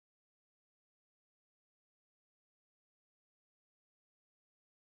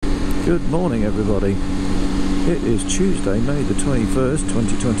Good morning everybody. It is Tuesday, May the 21st,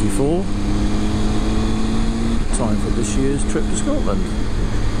 2024. Time for this year's trip to Scotland.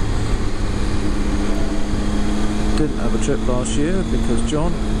 Didn't have a trip last year because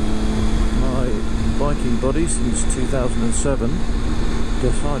John, my biking buddy since 2007,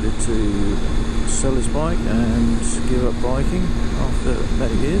 decided to sell his bike and give up biking after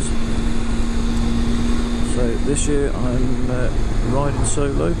many years. So this year I'm riding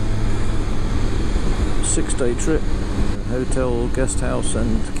solo. 6-day trip, hotel, guest house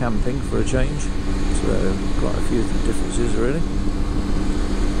and camping for a change, so quite a few differences really.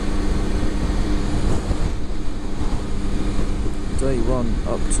 Day one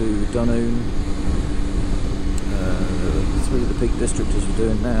up to Dunoon, 3 of the Peak District as we're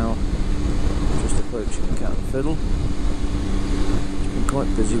doing now, just approaching Cat and Fiddle. It's been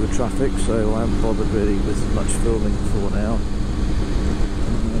quite busy with traffic, so I haven't bothered really with much filming for now.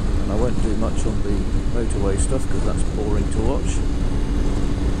 I won't do much on the motorway stuff because that's boring to watch.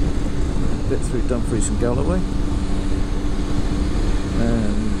 A bit through Dumfries and Galloway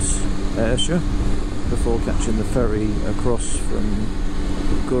and Ayrshire before catching the ferry across from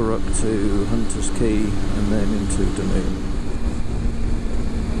Gourock to Hunters Quay and then into Dunoon.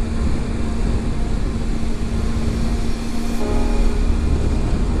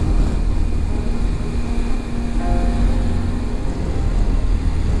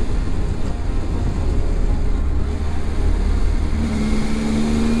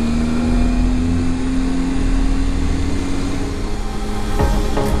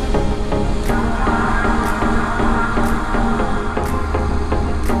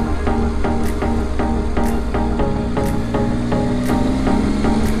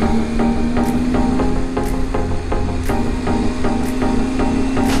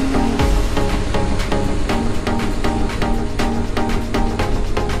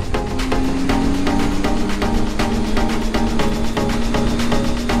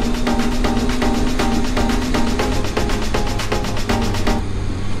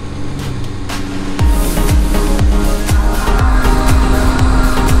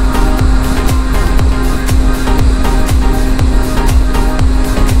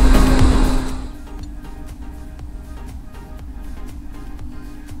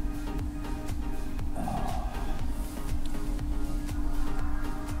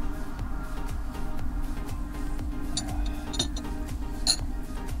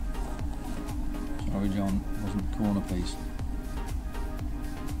 Sorry John, wasn't the corner piece.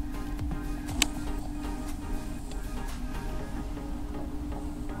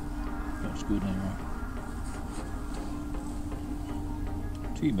 That's good anyway.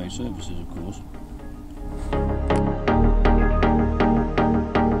 T-Bay services of course.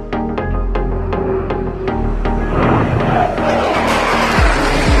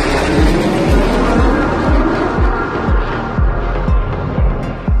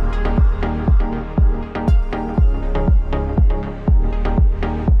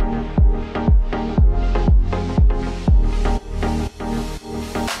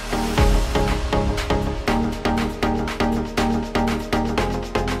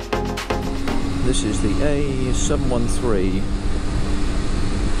 This is the A713.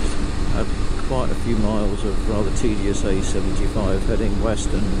 Had quite a few miles of rather tedious A75 heading west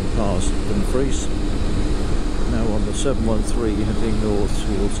and past Dumfries. Now on the 713 heading north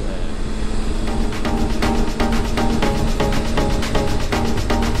towards Ayr.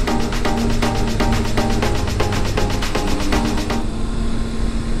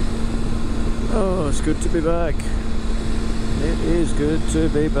 Oh, it's good to be back. It is good to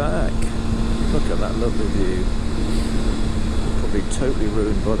be back. Look at that lovely view. Probably totally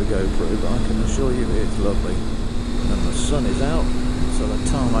ruined by the GoPro, but I can assure you it's lovely. And the sun is out, so the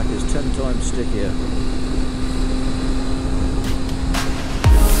tarmac is 10 times stickier.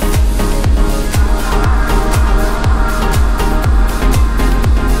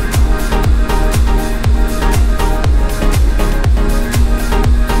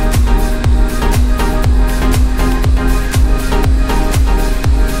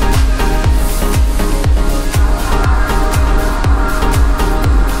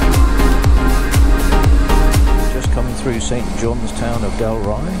 Through St John's town of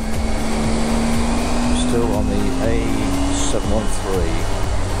Dalry, still on the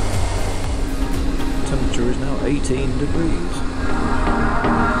A713. Temperature is now 18 degrees.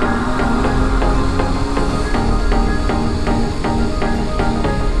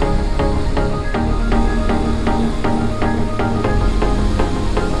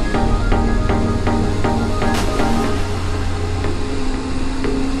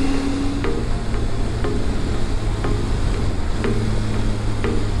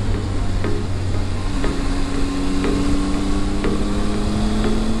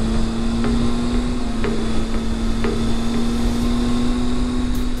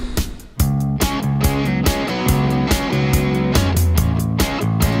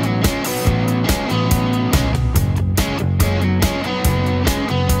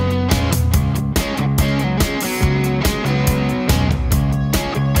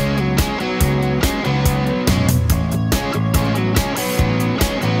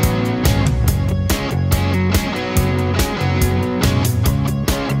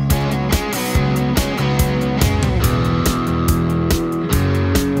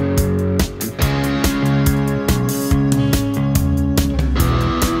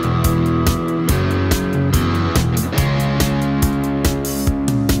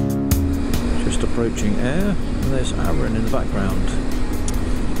 Derbyshire, and there's Arran in the background.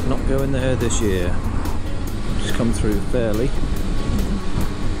 Not going there this year. Just come through fairly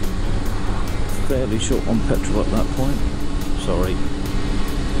short on petrol at that point. Sorry.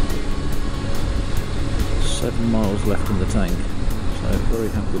 7 miles left in the tank, so very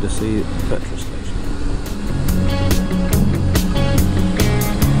happy to see it at the petrol station.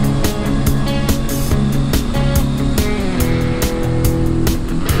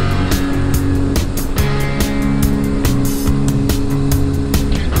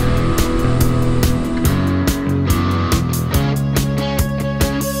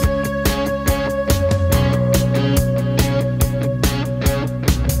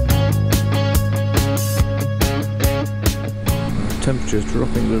 Temperature's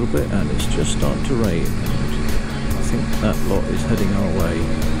dropping a little bit and it's just starting to rain. I think that lot is heading our way.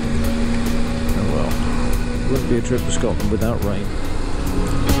 Oh well, wouldn't be a trip to Scotland without rain.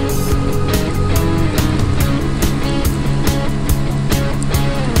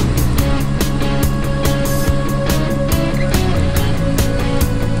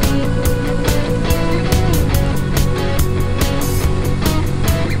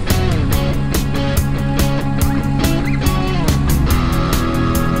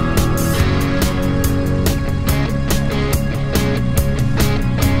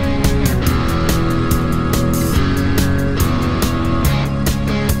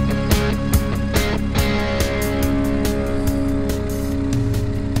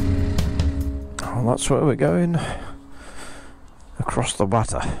 That's where we're going, across the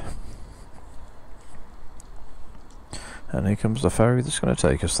water, and here comes the ferry that's going to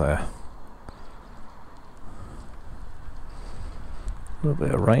take us there. A little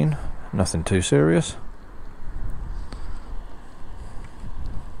bit of rain, nothing too serious.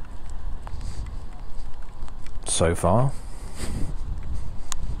 So far.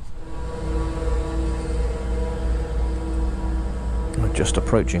 We're just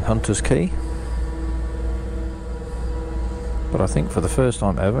approaching Hunter's Quay. But I think for the first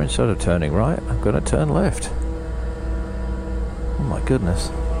time ever, instead of turning right, I'm going to turn left. Oh my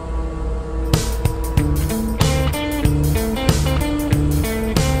goodness.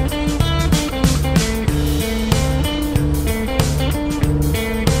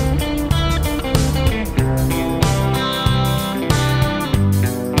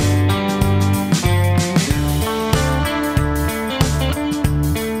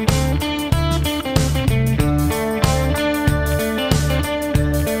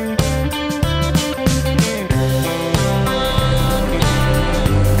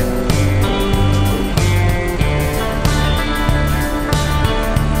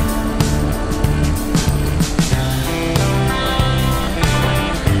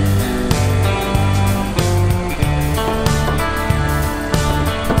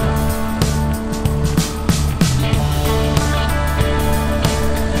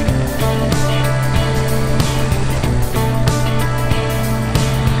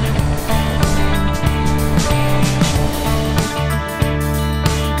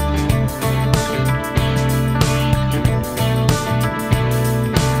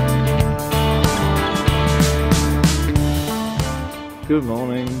 Good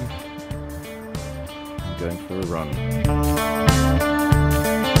morning. I'm going for a run.